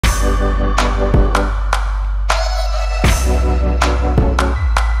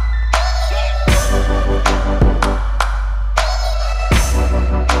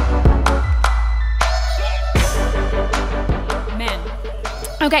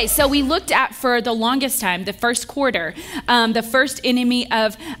Okay, so we looked at for the longest time, the first quarter, the first enemy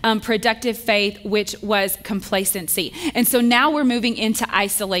of productive faith, which was complacency. And so now we're moving into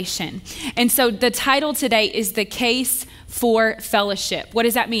isolation. And so the title today is The Case for Fellowship. What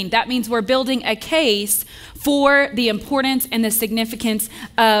does that mean? That means we're building a case for the importance and the significance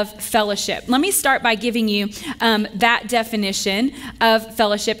of fellowship. Let me start by giving you that definition of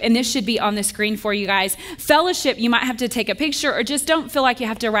fellowship, and this should be on the screen for you guys. Fellowship, you might have to take a picture or just don't feel like you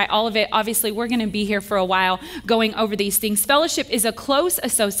have to write all of it. Obviously, we're going to be here for a while going over these things. Fellowship is a close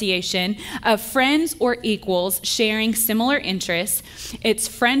association of friends or equals sharing similar interests. It's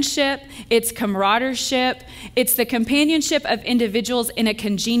friendship, it's camaraderie, it's the companionship of individuals in a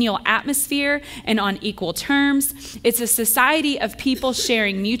congenial atmosphere and on equal terms. It's a society of people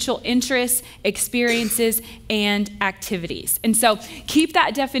sharing mutual interests, experiences, and activities. And so keep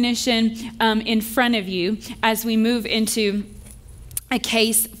that definition in front of you as we move into a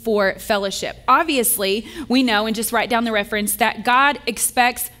case for fellowship. Obviously, we know, and just write down the reference, that God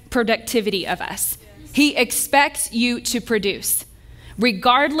expects productivity of us. He expects you to produce.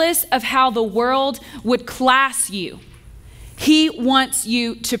 Regardless of how the world would class you, He wants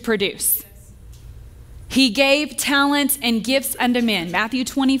you to produce. He gave talents and gifts unto men. Matthew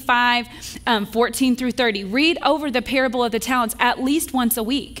 25, 14 through 30. Read over the parable of the talents at least once a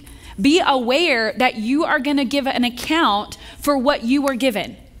week. Be aware that you are going to give an account for what you were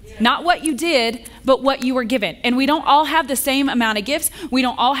given. Not what you did, but what you were given. And we don't all have the same amount of gifts. We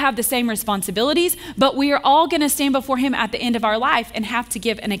don't all have the same responsibilities, but we are all going to stand before Him at the end of our life and have to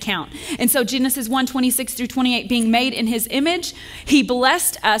give an account. And so Genesis 1:26 through 28, being made in His image, He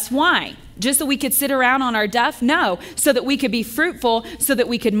blessed us. Why? Just so we could sit around on our duff? No, so that we could be fruitful, so that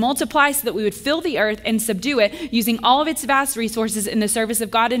we could multiply, so that we would fill the earth and subdue it, using all of its vast resources in the service of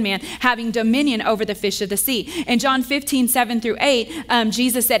God and man, having dominion over the fish of the sea. In John 15, 7 through 8,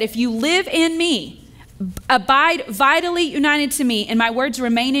 Jesus said, if you live in me, abide vitally united to me, and my words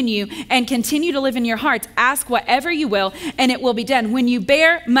remain in you, and continue to live in your hearts, ask whatever you will, and it will be done. When you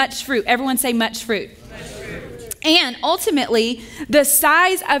bear much fruit, everyone say much fruit. And ultimately, the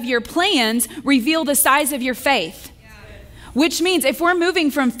size of your plans reveal the size of your faith. Which means if we're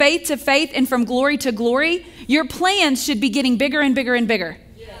moving from faith to faith and from glory to glory, your plans should be getting bigger and bigger and bigger.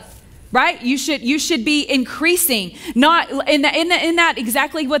 Right? You should be increasing. Not in that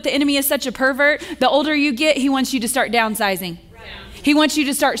exactly what the enemy is, such a pervert. The older you get, he wants you to start downsizing. He wants you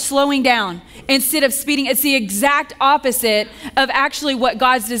to start slowing down instead of speeding. It's the exact opposite of actually what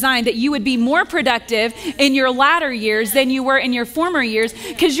God's designed, that you would be more productive in your latter years than you were in your former years,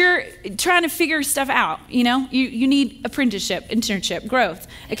 because you're trying to figure stuff out. You know, you need apprenticeship, internship, growth,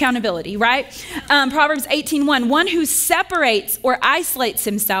 accountability, right? Proverbs 18:1, one who separates or isolates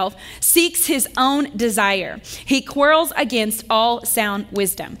himself seeks his own desire. He quarrels against all sound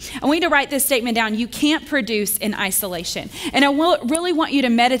wisdom. I want you to write this statement down. You can't produce in isolation. And I really want you to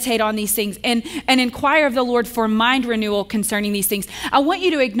meditate on these things and inquire of the Lord for mind renewal concerning these things. I want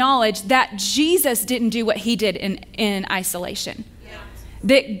you to acknowledge that Jesus didn't do what He did in isolation.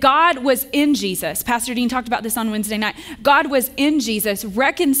 That God was in Jesus. Pastor Dean talked about this on Wednesday night. God was in Jesus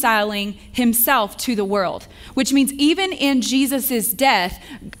reconciling Himself to the world, which means even in Jesus's death,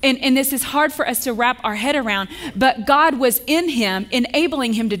 and this is hard for us to wrap our head around, but God was in Him,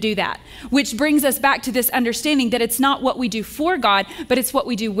 enabling Him to do that, which brings us back to this understanding that it's not what we do for God, but it's what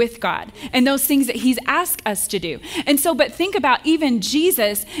we do with God and those things that He's asked us to do. And so, but think about even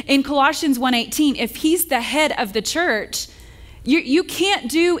Jesus in Colossians 1:18, if He's the head of the church, you can't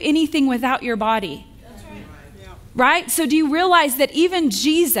do anything without your body. That's right. Right? So do you realize that even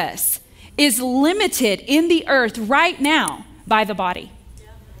Jesus is limited in the earth right now by the body?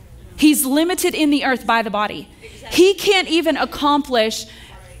 He's limited in the earth by the body. He can't even accomplish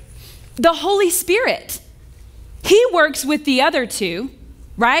the Holy Spirit. He works with the other two,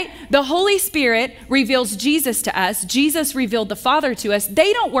 right? The Holy Spirit reveals Jesus to us. Jesus revealed the Father to us.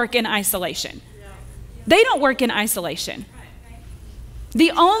 They don't work in isolation. They don't work in isolation.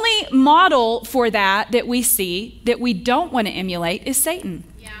 The only model for that we see that we don't want to emulate is Satan,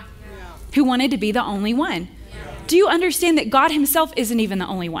 who wanted to be the only one. Do you understand that God Himself isn't even the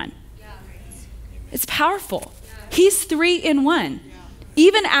only one? It's powerful. He's 3 in 1.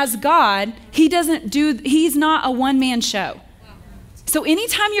 Even as God, He's not a one-man show. So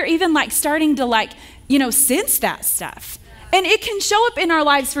anytime you're even starting to sense that stuff, And it can show up in our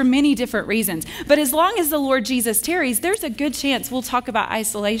lives for many different reasons. But as long as the Lord Jesus tarries, there's a good chance we'll talk about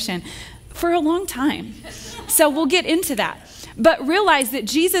isolation for a long time. So we'll get into that. But realize that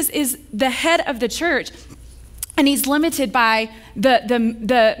Jesus is the head of the church, and he's limited by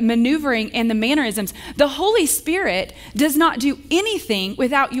the maneuvering and the mannerisms. The Holy Spirit does not do anything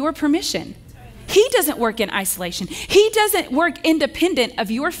without your permission. He doesn't work in isolation. He doesn't work independent of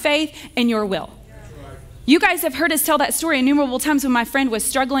your faith and your will. You guys have heard us tell that story innumerable times when my friend was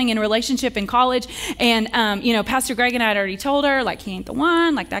struggling in a relationship in college. And, Pastor Greg and I had already told her, like, he ain't the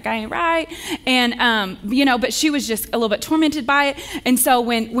one, like, that guy ain't right. And, but she was just a little bit tormented by it. And so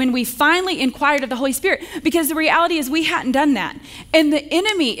when we finally inquired of the Holy Spirit, because the reality is we hadn't done that. And the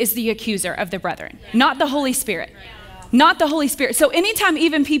enemy is the accuser of the brethren, not the Holy Spirit. Not the Holy Spirit. So anytime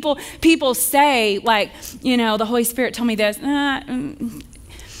even people say, like, the Holy Spirit told me this,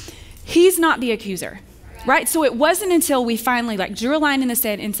 he's not the accuser. Right? So it wasn't until we finally drew a line in the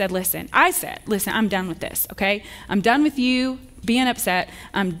sand and said, listen, I'm done with this, okay? I'm done with you being upset.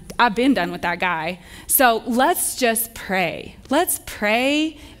 I've been done with that guy. So let's just pray. Let's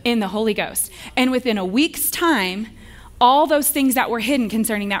pray in the Holy Ghost. And within a week's time, all those things that were hidden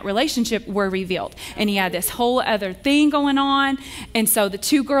concerning that relationship were revealed. And he had this whole other thing going on. And so the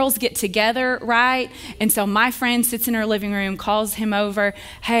two girls get together, right? And so my friend sits in her living room, calls him over.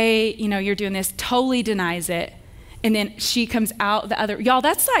 Hey, you're doing this, totally denies it. And then she comes out the other, y'all,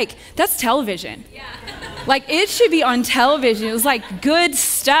 that's television. Yeah. It should be on television. It was good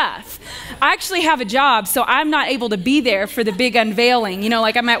stuff. I actually have a job, so I'm not able to be there for the big unveiling.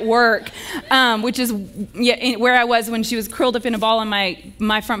 I'm at work, which is where I was when she was curled up in a ball on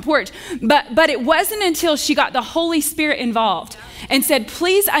my front porch. But it wasn't until she got the Holy Spirit involved and said,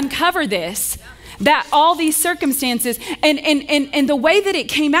 please uncover this, that all these circumstances and the way that it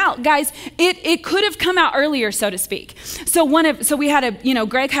came out, guys, it could have come out earlier, so to speak. So we had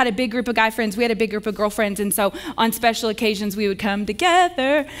Greg had a big group of guy friends, we had a big group of girlfriends, and so on special occasions we would come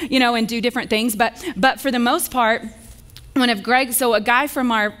together, and do different things. But for the most part, a guy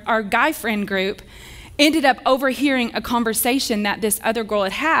from our guy friend group ended up overhearing a conversation that this other girl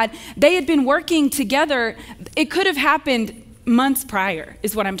had. They had been working together. It could have happened months prior,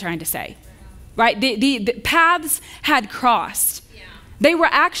 is what I'm trying to say. Right? The paths had crossed. Yeah. They were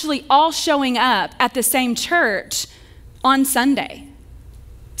actually all showing up at the same church on Sunday.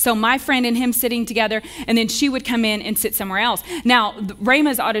 So my friend and him sitting together, and then she would come in and sit somewhere else. Now,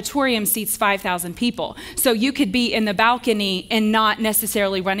 Rhema's auditorium seats 5,000 people. So you could be in the balcony and not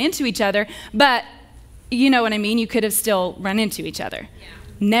necessarily run into each other, but you know what I mean? You could have still run into each other. Yeah.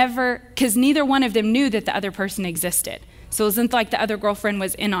 Never, because neither one of them knew that the other person existed. So it wasn't like the other girlfriend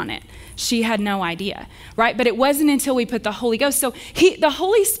was in on it. She had no idea, right? But it wasn't until we put the Holy Ghost. So the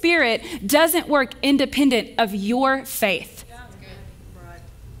Holy Spirit doesn't work independent of your faith,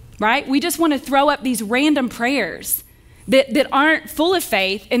 right? We just want to throw up these random prayers that aren't full of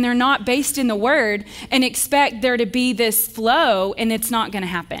faith, and they're not based in the Word, and expect there to be this flow, and it's not going to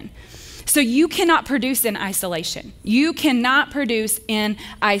happen. So you cannot produce in isolation. You cannot produce in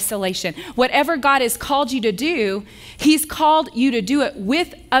isolation. Whatever God has called you to do, he's called you to do it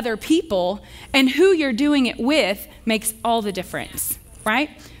with other people, and who you're doing it with makes all the difference, right?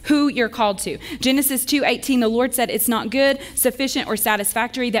 Who you're called to. Genesis 2:18, the Lord said, it's not good, sufficient, or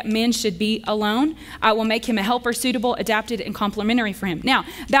satisfactory that men should be alone. I will make him a helper suitable, adapted, and complementary for him. Now,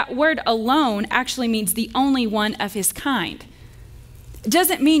 that word alone actually means the only one of his kind. It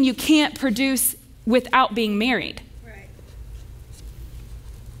doesn't mean you can't produce without being married. Right.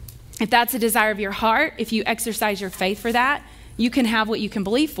 If that's a desire of your heart, if you exercise your faith for that, you can have what you can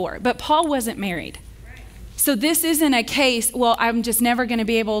believe for. But Paul wasn't married. Right. So this isn't a case, well, I'm just never going to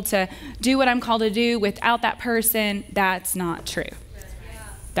be able to do what I'm called to do without that person. That's not true.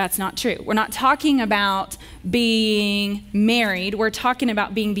 That's not true. We're not talking about being married. We're talking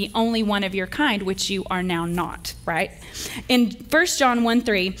about being the only one of your kind, which you are now not, right? In 1 John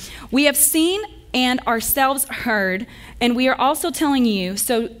 1:3, we have seen and ourselves heard, and we are also telling you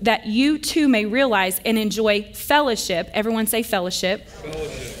so that you too may realize and enjoy fellowship. Everyone say fellowship.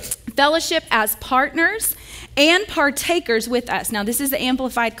 Fellowship as partners and partakers with us. Now, this is the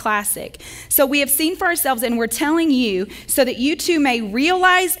Amplified Classic. So we have seen for ourselves, and we're telling you so that you too may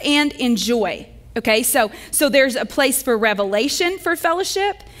realize and enjoy. Okay, so there's a place for revelation for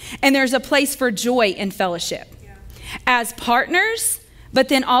fellowship, and there's a place for joy in fellowship. Yeah. As partners, but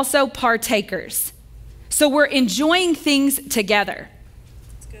then also partakers. So we're enjoying things together.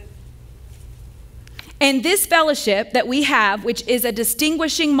 That's good. And this fellowship that we have, which is a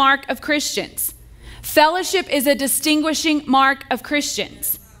distinguishing mark of Christians. Fellowship is a distinguishing mark of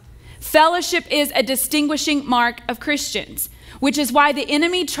Christians. Fellowship is a distinguishing mark of Christians, which is why the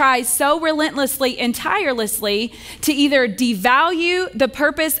enemy tries so relentlessly and tirelessly to either devalue the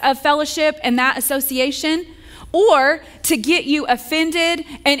purpose of fellowship and that association, or to get you offended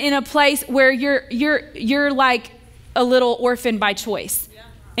and in a place where you're like a little orphan by choice.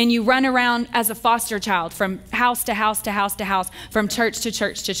 And you run around as a foster child from house to house to house to house, from church to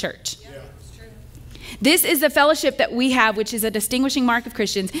church to church. This is the fellowship that we have, which is a distinguishing mark of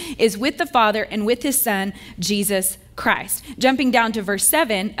Christians, is with the Father and with his Son, Jesus Christ. Jumping down to verse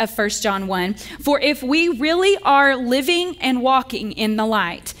 7 of 1 John 1. For if we really are living and walking in the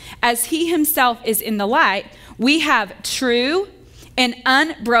light, as he himself is in the light, we have true and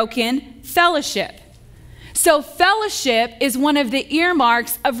unbroken fellowship. So fellowship is one of the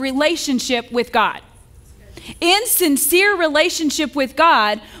earmarks of relationship with God. In sincere relationship with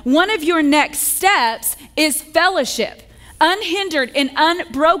God, one of your next steps is fellowship, unhindered and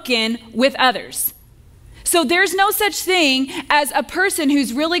unbroken with others. So there's no such thing as a person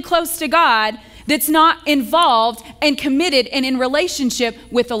who's really close to God that's not involved and committed and in relationship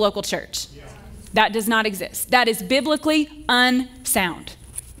with the local church. That does not exist. That is biblically unsound.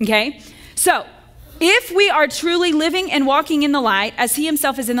 Okay? So if we are truly living and walking in the light, as he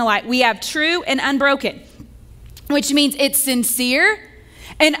himself is in the light, we have true and unbroken, which means it's sincere.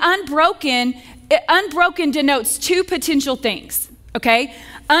 And unbroken denotes two potential things, okay?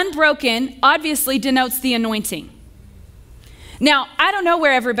 Unbroken obviously denotes the anointing. Now, I don't know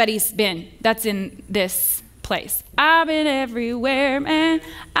where everybody's been that's in this place. I've been everywhere, man.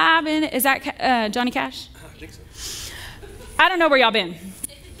 Is that Johnny Cash? I think so. I don't know where y'all been.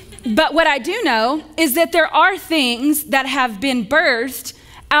 But what I do know is that there are things that have been birthed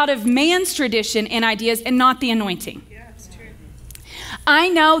out of man's tradition and ideas and not the anointing. Yeah, it's true. I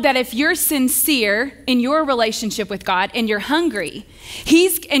know that if you're sincere in your relationship with God and you're hungry,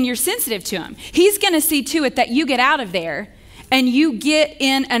 and you're sensitive to him, he's going to see to it that you get out of there and you get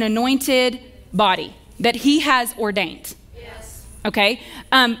in an anointed body that he has ordained. Yes. Okay?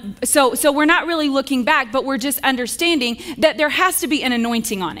 So we're not really looking back, but we're just understanding that there has to be an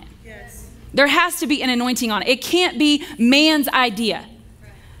anointing on it. Yes. There has to be an anointing on it. It can't be man's idea.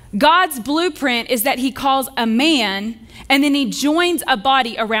 God's blueprint is that he calls a man and then he joins a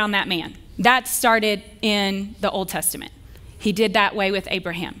body around that man. That started in the Old Testament. He did that way with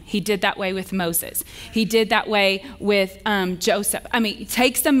Abraham. He did that way with Moses. He did that way with Joseph. I mean, he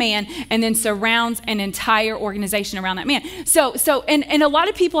takes a man and then surrounds an entire organization around that man. So a lot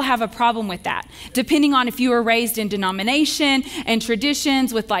of people have a problem with that, depending on if you were raised in denomination and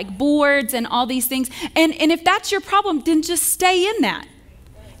traditions with like boards and all these things. And if that's your problem, then just stay in that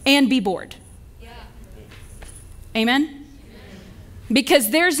and be bored. Yeah. Amen?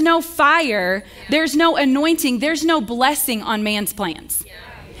 Because there's no fire, there's no anointing, there's no blessing on man's plans.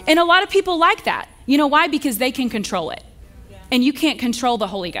 And a lot of people like that. You know why? Because they can control it. And you can't control the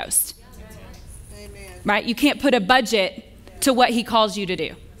Holy Ghost. Right? You can't put a budget to what he calls you to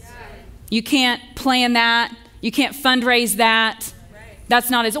do. You can't plan that. You can't fundraise that. That's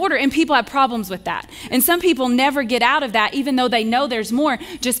not his order. And people have problems with that. And some people never get out of that, even though they know there's more,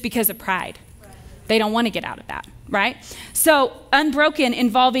 just because of pride. They don't want to get out of that, right? So unbroken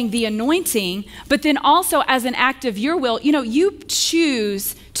involving the anointing, but then also as an act of your will, you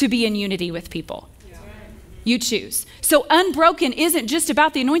choose to be in unity with people. You choose. So unbroken isn't just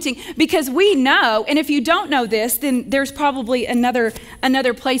about the anointing, because we know, and if you don't know this, then there's probably another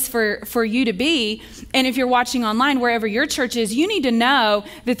place for you to be. And if you're watching online, wherever your church is, you need to know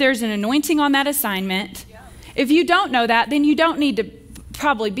that there's an anointing on that assignment. If you don't know that, then you don't need to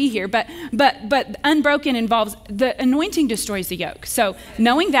probably be here, but unbroken involves the anointing destroys the yoke. So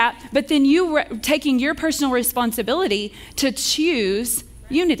knowing that, but then you taking your personal responsibility to choose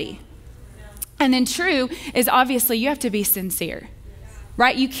unity. And then true is obviously you have to be sincere,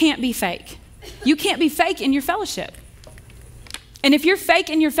 right? You can't be fake. You can't be fake in your fellowship. And if you're fake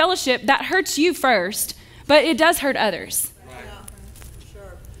in your fellowship, that hurts you first, but it does hurt others.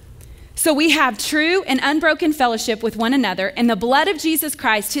 So we have true and unbroken fellowship with one another, and the blood of Jesus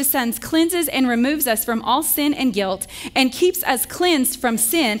Christ, his son, cleanses and removes us from all sin and guilt and keeps us cleansed from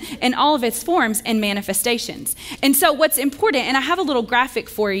sin in all of its forms and manifestations. And so what's important, and I have a little graphic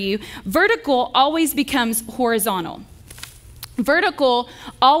for you, vertical always becomes horizontal. Vertical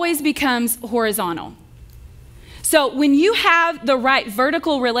always becomes horizontal. So when you have the right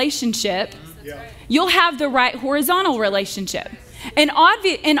vertical relationship, you'll have the right horizontal relationship. And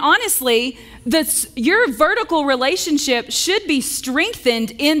honestly, your vertical relationship should be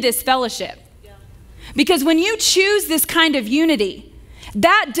strengthened in this fellowship. Because when you choose this kind of unity,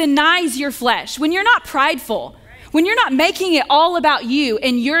 that denies your flesh. When you're not prideful, When you're not making it all about you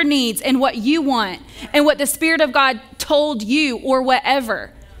and your needs and what you want and what the Spirit of God told you or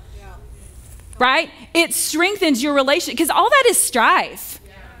whatever, right? It strengthens your relationship because all that is strife.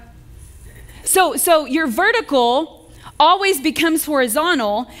 So your vertical always becomes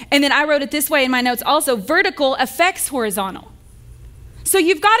horizontal. And then I wrote it this way in my notes also, vertical affects horizontal. So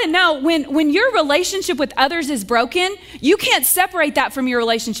you've got to know when your relationship with others is broken, you can't separate that from your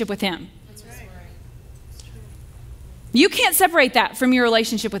relationship with Him. You can't separate that from your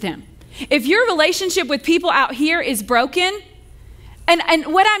relationship with Him. If your relationship with people out here is broken, and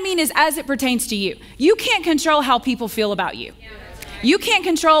what I mean is as it pertains to you, you can't control how people feel about you. You can't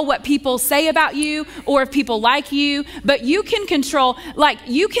control what people say about you or if people like you, but you can control, like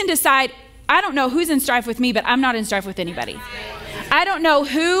you can decide, I don't know who's in strife with me, but I'm not in strife with anybody. I don't know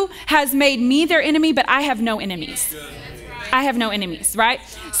who has made me their enemy, but I have no enemies. I have no enemies, right?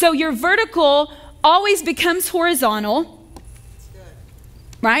 So your vertical always becomes horizontal,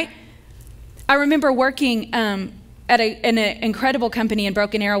 right? I remember working at an incredible company in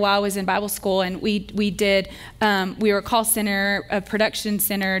Broken Arrow while I was in Bible school, and we were a call center, a production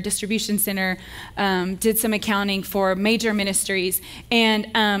center, distribution center, did some accounting for major ministries, and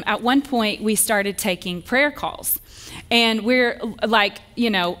at one point we started taking prayer calls. And we're like,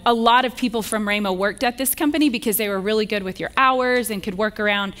 a lot of people from Rhema worked at this company because they were really good with your hours and could work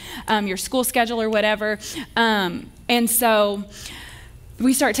around your school schedule or whatever. And so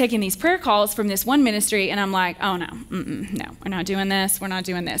we start taking these prayer calls from this one ministry, and I'm like, oh no, no, we're not doing this. We're not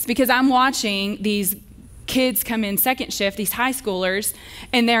doing this. Because I'm watching these kids come in second shift, these high schoolers,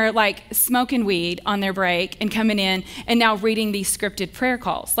 and they're like smoking weed on their break and coming in and now reading these scripted prayer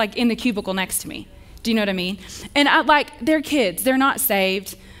calls, like in the cubicle next to me. Do you know what I mean? And they're kids. They're not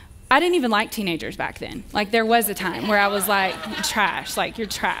saved. I didn't even like teenagers back then. Like there was a time where I was like, trash, like you're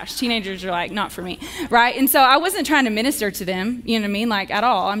trash. Teenagers are like, not for me, right? And so I wasn't trying to minister to them, you know what I mean? Like at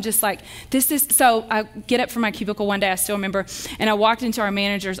all. I'm just like, so I get up from my cubicle one day, I still remember, and I walked into our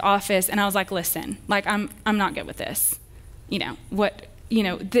manager's office and I was like, listen, like I'm not good with this.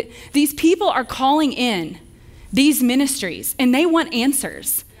 These people are calling in these ministries and they want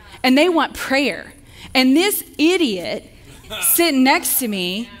answers and they want prayer. And this idiot sitting next to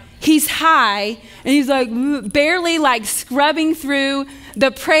me, he's high, and he's like barely like scrubbing through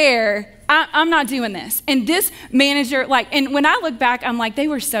the prayer. I'm not doing this. And this manager, and when I look back, I'm like, they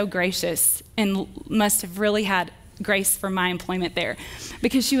were so gracious and must have really had grace for my employment there.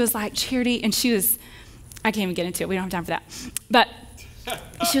 Because she was like, Charity, and I can't even get into it. We don't have time for that. But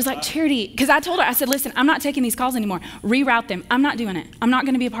she was like, Charity, because I told her, I said, listen, I'm not taking these calls anymore. Reroute them. I'm not doing it. I'm not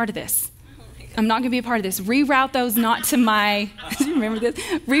going to be a part of this. I'm not going to be a part of this. Reroute those not to my, do you remember this?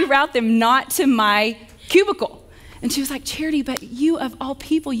 Reroute them not to my cubicle. And she was like, Charity, but you of all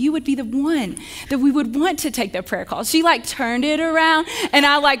people, you would be the one that we would want to take the prayer call. She turned it around, and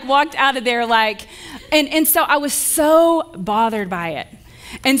I walked out of there and so I was so bothered by it.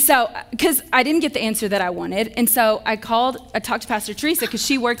 And so, because I didn't get the answer that I wanted, and so I talked to Pastor Teresa because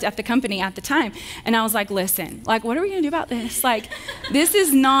she worked at the company at the time, and I was like, listen, what are we going to do about this? This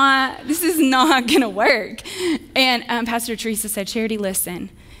is not going to work. And Pastor Teresa said, Charity,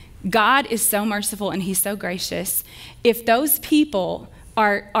 listen, God is so merciful and He's so gracious. If those people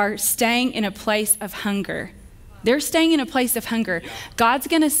are staying in a place of hunger, they're staying in a place of hunger, God's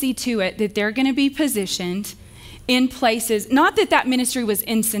going to see to it that they're going to be positioned in places, not that ministry was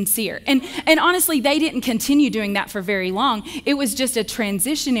insincere. And honestly, they didn't continue doing that for very long. It was just a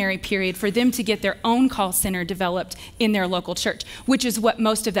transitionary period for them to get their own call center developed in their local church, which is what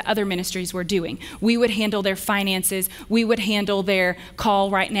most of the other ministries were doing. We would handle their finances. We would handle their call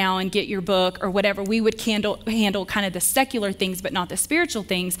right now and get your book or whatever. We would handle kind of the secular things, but not the spiritual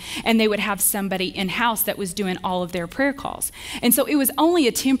things. And they would have somebody in-house that was doing all of their prayer calls. And so it was only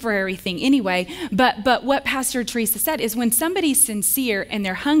a temporary thing anyway. But what Pastor Teresa said is when somebody's sincere and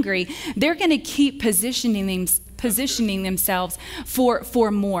they're hungry, they're going to keep positioning themselves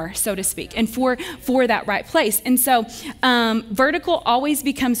for more, so to speak, and for that right place. And so vertical always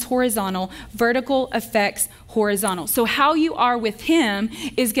becomes horizontal. Vertical affects horizontal. So how you are with Him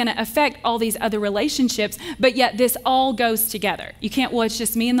is going to affect all these other relationships, but yet this all goes together. You can't, well, it's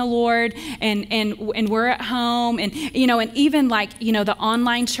just me and the Lord, and we're at home, and and even the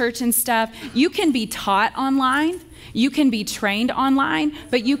online church and stuff. You can be taught online, you can be trained online,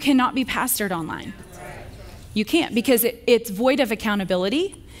 but you cannot be pastored online. You can't, because it's void of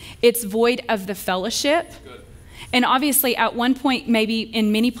accountability. It's void of the fellowship. And obviously at one point, maybe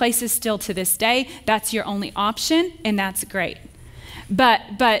in many places still to this day, that's your only option, and that's great. But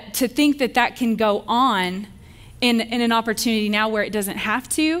to think that can go on in an opportunity now where it doesn't have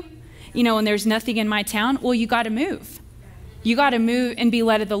to and there's nothing in my town, well, you got to move. You got to move and be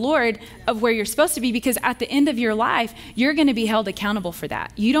led of the Lord of where you're supposed to be, because at the end of your life, you're going to be held accountable for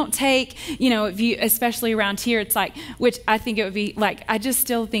that. You don't take, if you, especially around here, it's like, which I think it would be like, I just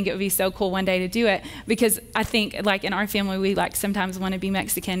still think it would be so cool one day to do it, because I think like in our family, we like sometimes want to be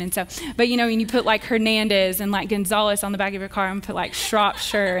Mexican. And so, but when you put like Hernandez and like Gonzalez on the back of your car and put like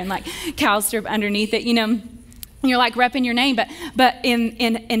Shropshire and like Kalstrup underneath it, you're like repping your name. But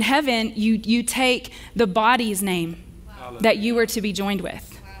in heaven, you take the body's name that you were to be joined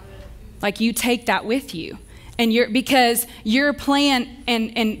with. Like you take that with you. And because your plan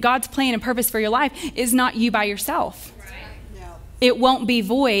and God's plan and purpose for your life is not you by yourself. It won't be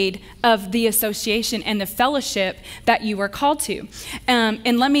void of the association and the fellowship that you were called to.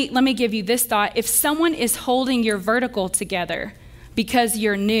 And let me give you this thought. If someone is holding your vertical together because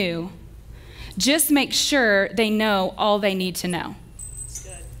you're new, just make sure they know all they need to know.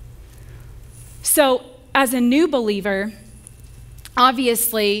 So as a new believer,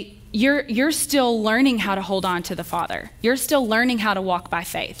 obviously, you're still learning how to hold on to the Father. You're still learning how to walk by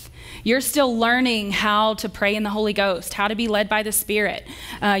faith. You're still learning how to pray in the Holy Ghost, how to be led by the Spirit.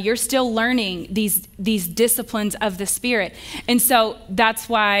 You're still learning these disciplines of the Spirit. And so that's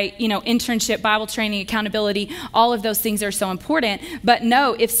why, internship, Bible training, accountability, all of those things are so important. But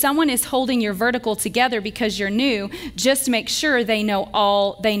no, if someone is holding your vertical together because you're new, just make sure they know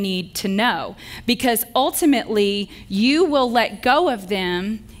all they need to know. Because ultimately, you will let go of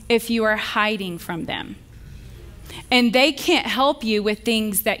them if you are hiding from them. And they can't help you with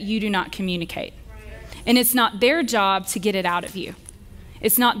things that you do not communicate. And it's not their job to get it out of you.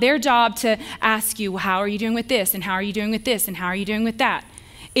 It's not their job to ask you, well, how are you doing with this? And how are you doing with this? And how are you doing with that?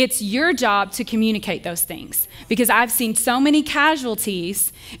 It's your job to communicate those things. Because I've seen so many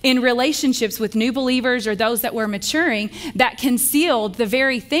casualties in relationships with new believers or those that were maturing that concealed the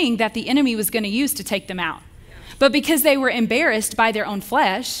very thing that the enemy was going to use to take them out. But because they were embarrassed by their own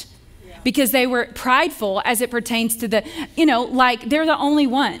flesh, because they were prideful as it pertains to the, like they're the only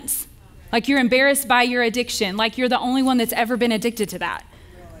ones. Like you're embarrassed by your addiction, like you're the only one that's ever been addicted to that.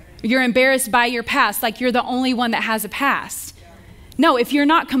 You're embarrassed by your past, like you're the only one that has a past. No, if you're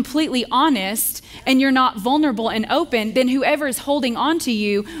not completely honest and you're not vulnerable and open, then whoever is holding on to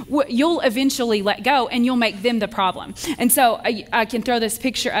you, you'll eventually let go and you'll make them the problem. And so I can throw this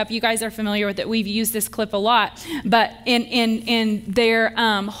picture up. You guys are familiar with it. We've used this clip a lot. But in their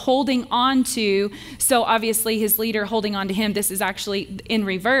holding on to, so obviously his leader holding on to him, this is actually in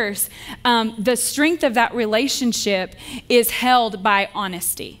reverse. The strength of that relationship is held by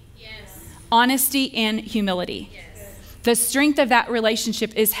honesty. Yes. Honesty and humility. Yes. The strength of that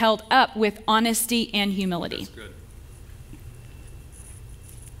relationship is held up with honesty and humility. That's good.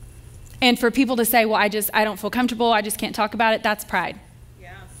 And for people to say, well, I don't feel comfortable, I just can't talk about it, that's pride.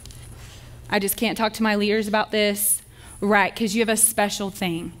 Yeah. I just can't talk to my leaders about this. Right, because you have a special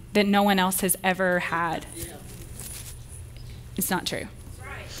thing that no one else has ever had. Yeah. It's not true.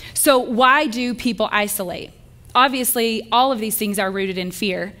 Right. So why do people isolate? Obviously, all of these things are rooted in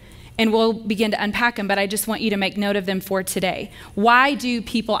fear. And we'll begin to unpack them, but I just want you to make note of them for today. Why do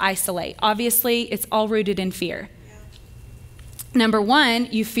people isolate? Obviously, it's all rooted in fear. Yeah. Number one,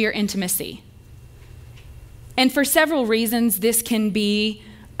 you fear intimacy. And for several reasons, this can be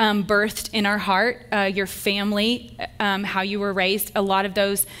birthed in our heart. Your family, how you were raised, a lot of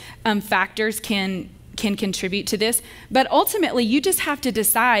those factors can contribute to this. But ultimately, you just have to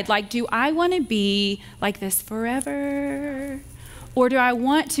decide, like, do I want to be like this forever? Or do I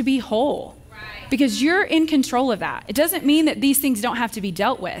want to be whole? Right. Because you're in control of that. It doesn't mean that these things don't have to be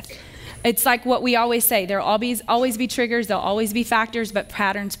dealt with. It's like what we always say. There'll always be triggers. There'll always be factors, but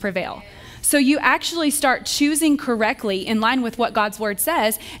patterns prevail. So you actually start choosing correctly in line with what God's word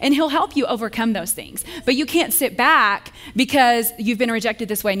says, and he'll help you overcome those things. But you can't sit back because you've been rejected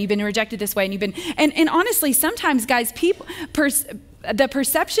this way and you've been rejected this way and you've been, and honestly, sometimes guys, the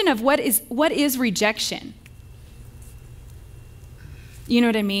perception of what is rejection. You know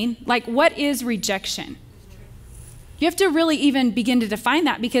what I mean? Like, what is rejection? You have to really even begin to define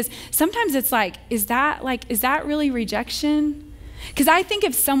that, because sometimes it's like, is that really rejection? Because I think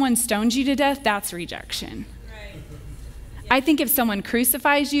if someone stones you to death, that's rejection. Right. Yeah. I think if someone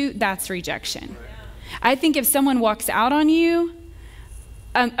crucifies you, that's rejection. Yeah. I think if someone walks out on you,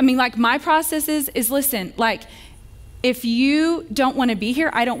 like my process is listen, like, if you don't want to be here,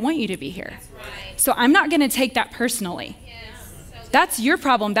 I don't want you to be here. Right. So I'm not going to take that personally. That's your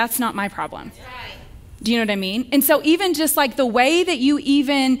problem. That's not my problem. Right. Do you know what I mean? And so even just like the way that you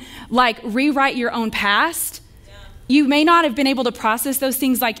even like rewrite your own past, you may not have been able to process those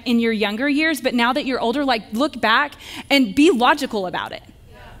things like in your younger years, but now that you're older, like look back and be logical about it.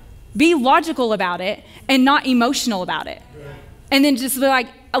 Yeah. Be logical about it and not emotional about it. And then just be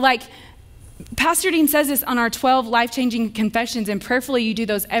like Pastor Dean says this on our 12 life-changing confessions, and prayerfully you do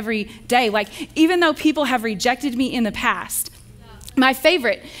those every day. Like, even though people have rejected me in the past, my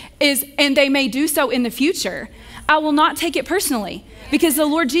favorite is, and they may do so in the future, I will not take it personally, because the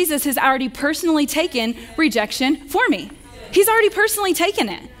Lord Jesus has already personally taken rejection for me. He's already personally taken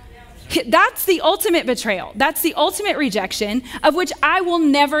it. That's the ultimate betrayal. That's the ultimate rejection, of which I will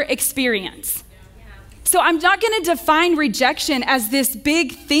never experience. So I'm not going to define rejection as this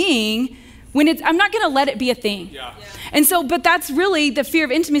big thing when I'm not going to let it be a thing. Yeah. And so, but that's really the fear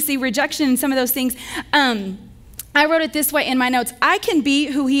of intimacy, rejection, and some of those things. I wrote it this way in my notes. I can be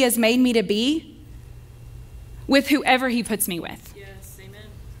who he has made me to be with whoever he puts me with. Yes, amen.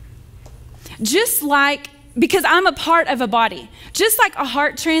 Just like, because I'm a part of a body, just like a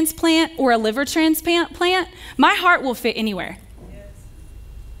heart transplant or a liver transplant, my heart will fit anywhere. Yes.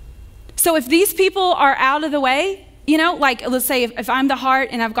 So if these people are out of the way, you know, like let's say if I'm the heart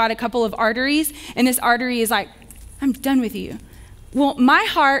and I've got a couple of arteries and this artery is like, I'm done with you. Well, my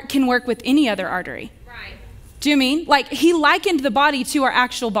heart can work with any other artery. Right. Do you mean? Like, he likened the body to our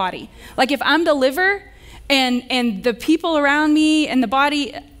actual body. Like, if I'm the liver and the people around me and the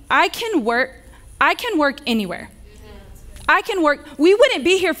body, I can work anywhere. I can work. We wouldn't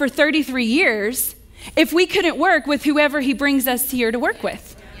be here for 33 years if we couldn't work with whoever he brings us here to work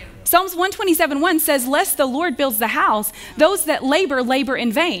with. Psalms 127:1 says, lest the Lord builds the house, those that labor, labor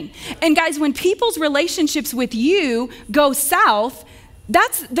in vain. And guys, when people's relationships with you go south,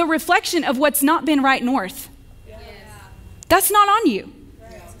 that's the reflection of what's not been right north. That's not on you.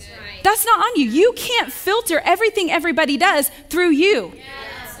 That's not on you. You can't filter everything everybody does through you.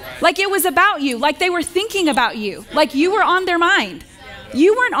 Like it was about you, like they were thinking about you, like you were on their mind.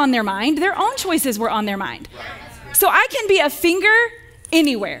 You weren't on their mind. Their own choices were on their mind. So I can be a finger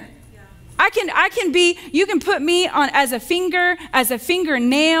anywhere. I can be, you can put me on as a finger, as a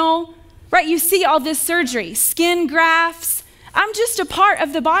fingernail, right? You see all this surgery, skin grafts. I'm just a part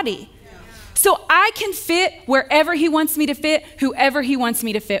of the body. So I can fit wherever he wants me to fit, whoever he wants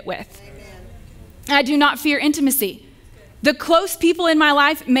me to fit with. I do not fear intimacy. The close people in my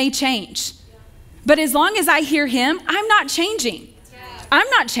life may change, but as long as I hear him, I'm not changing. I'm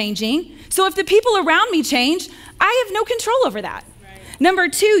not changing. So if the people around me change, I have no control over that. Number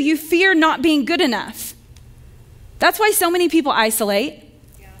 2, you fear not being good enough. That's why so many people isolate.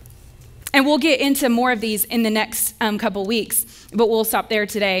 And we'll get into more of these in the next couple weeks, but we'll stop there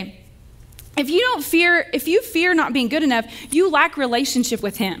today. If you fear not being good enough, you lack relationship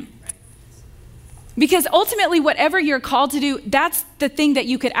with him. Because ultimately, whatever you're called to do, that's the thing that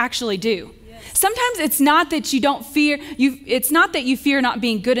you could actually do. Sometimes it's not that it's not that you fear not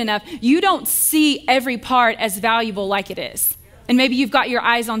being good enough. You don't see every part as valuable like it is. And maybe you've got your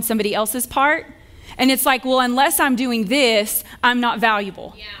eyes on somebody else's part. And it's like, well, unless I'm doing this, I'm not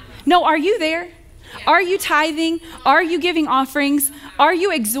valuable. Yeah. No, are you there? Yeah. Are you tithing? Are you giving offerings? Are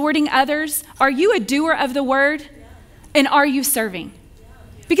you exhorting others? Are you a doer of the word? And are you serving?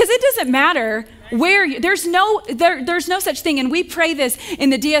 Because it doesn't matter where there's no such thing. And we pray this in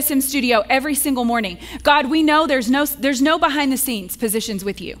the DSM studio every single morning. God, we know there's no behind the scenes positions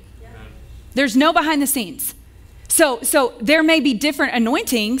with you. There's no behind the scenes. So there may be different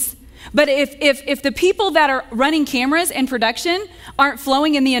anointings, but if the people that are running cameras and production aren't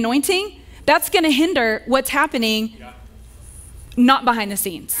flowing in the anointing, that's going to hinder what's happening not behind the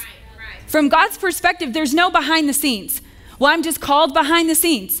scenes. Right. From God's perspective, there's no behind the scenes. Well, I'm just called behind the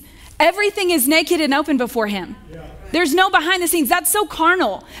scenes. Everything is naked and open before him. Yeah. There's no behind the scenes. That's so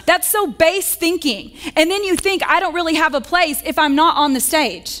carnal. That's so base thinking. And then you think, I don't really have a place if I'm not on the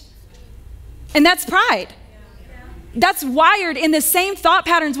stage. And that's pride. That's wired in the same thought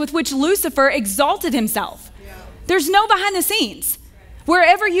patterns with which Lucifer exalted himself. There's no behind the scenes.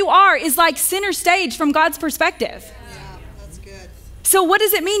 Wherever you are is like center stage from God's perspective. That's good. So what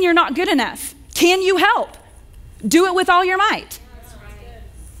does it mean you're not good enough? Can you help? Do it with all your might.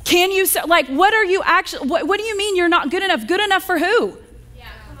 Can you, like, what are you actually, what do you mean you're not good enough? Good enough for who? Yeah,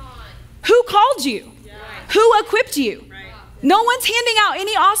 come on. Who called you? Yeah. Who equipped you? Right. No one's handing out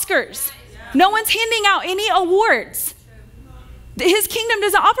any Oscars. Yeah. No one's handing out any awards. His kingdom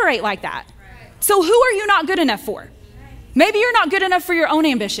doesn't operate like that. Right. So who are you not good enough for? Maybe you're not good enough for your own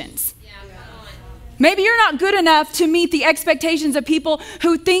ambitions. Yeah, come on. Maybe you're not good enough to meet the expectations of people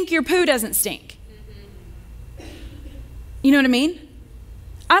who think your poo doesn't stink. You know what I mean?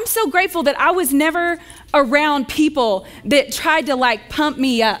 I'm so grateful that I was never around people that tried to like pump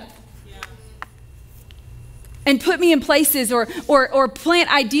me up and put me in places or plant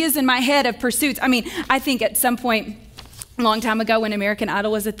ideas in my head of pursuits. I mean, I think at some point a long time ago when American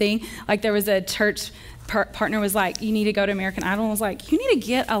Idol was a thing, like there was a church partner was like, you need to go to American Idol. And I was like, you need to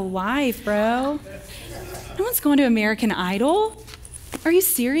get a life, bro. No one's going to American Idol. Are you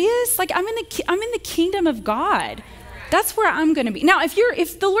serious? Like I'm in the kingdom of God. That's where I'm going to be. Now,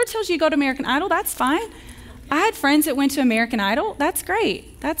 if the Lord tells you to go to American Idol, that's fine. I had friends that went to American Idol. That's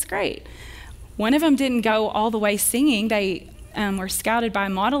great. That's great. One of them didn't go all the way singing. They were scouted by a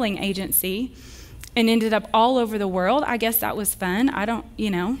modeling agency and ended up all over the world. I guess that was fun.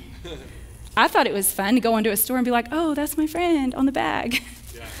 I thought it was fun to go into a store and be like, oh, that's my friend on the bag.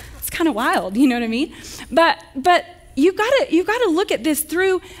 Yeah. It's kind of wild, you know what I mean? But you gotta look at this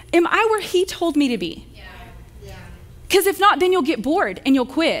through, am I where he told me to be? Because if not, then you'll get bored and you'll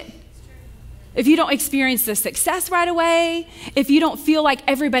quit. If you don't experience the success right away, if you don't feel like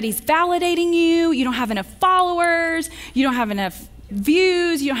everybody's validating you, you don't have enough followers, you don't have enough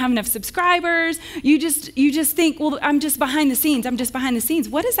views, you don't have enough subscribers, you just think, well, I'm just behind the scenes.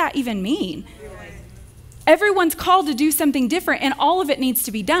 What does that even mean? Everyone's called to do something different, and all of it needs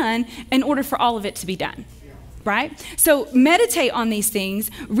to be done in order for all of it to be done, right? So meditate on these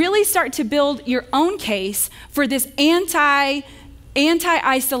things, really start to build your own case for this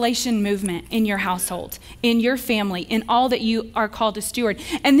anti-isolation movement in your household, in your family, in all that you are called to steward,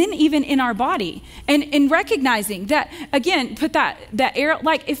 and then even in our body. And in recognizing that, again, put that arrow,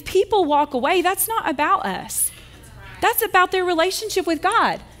 like if people walk away, that's not about us. That's about their relationship with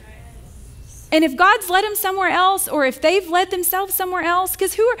God. And if God's led them somewhere else, or if they've led themselves somewhere else,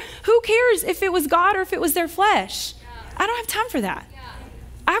 because who cares if it was God or if it was their flesh? I don't have time for that.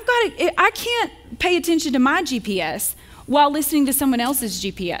 I can't pay attention to my GPS while listening to someone else's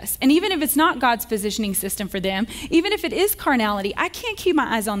GPS. And even if it's not God's positioning system for them, even if it is carnality, I can't keep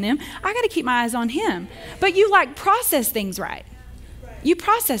my eyes on them. I got to keep my eyes on him. But you process things right. You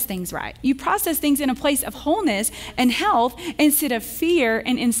process things right. You process things in a place of wholeness and health instead of fear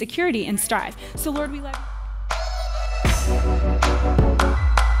and insecurity and strife. So Lord, we love you.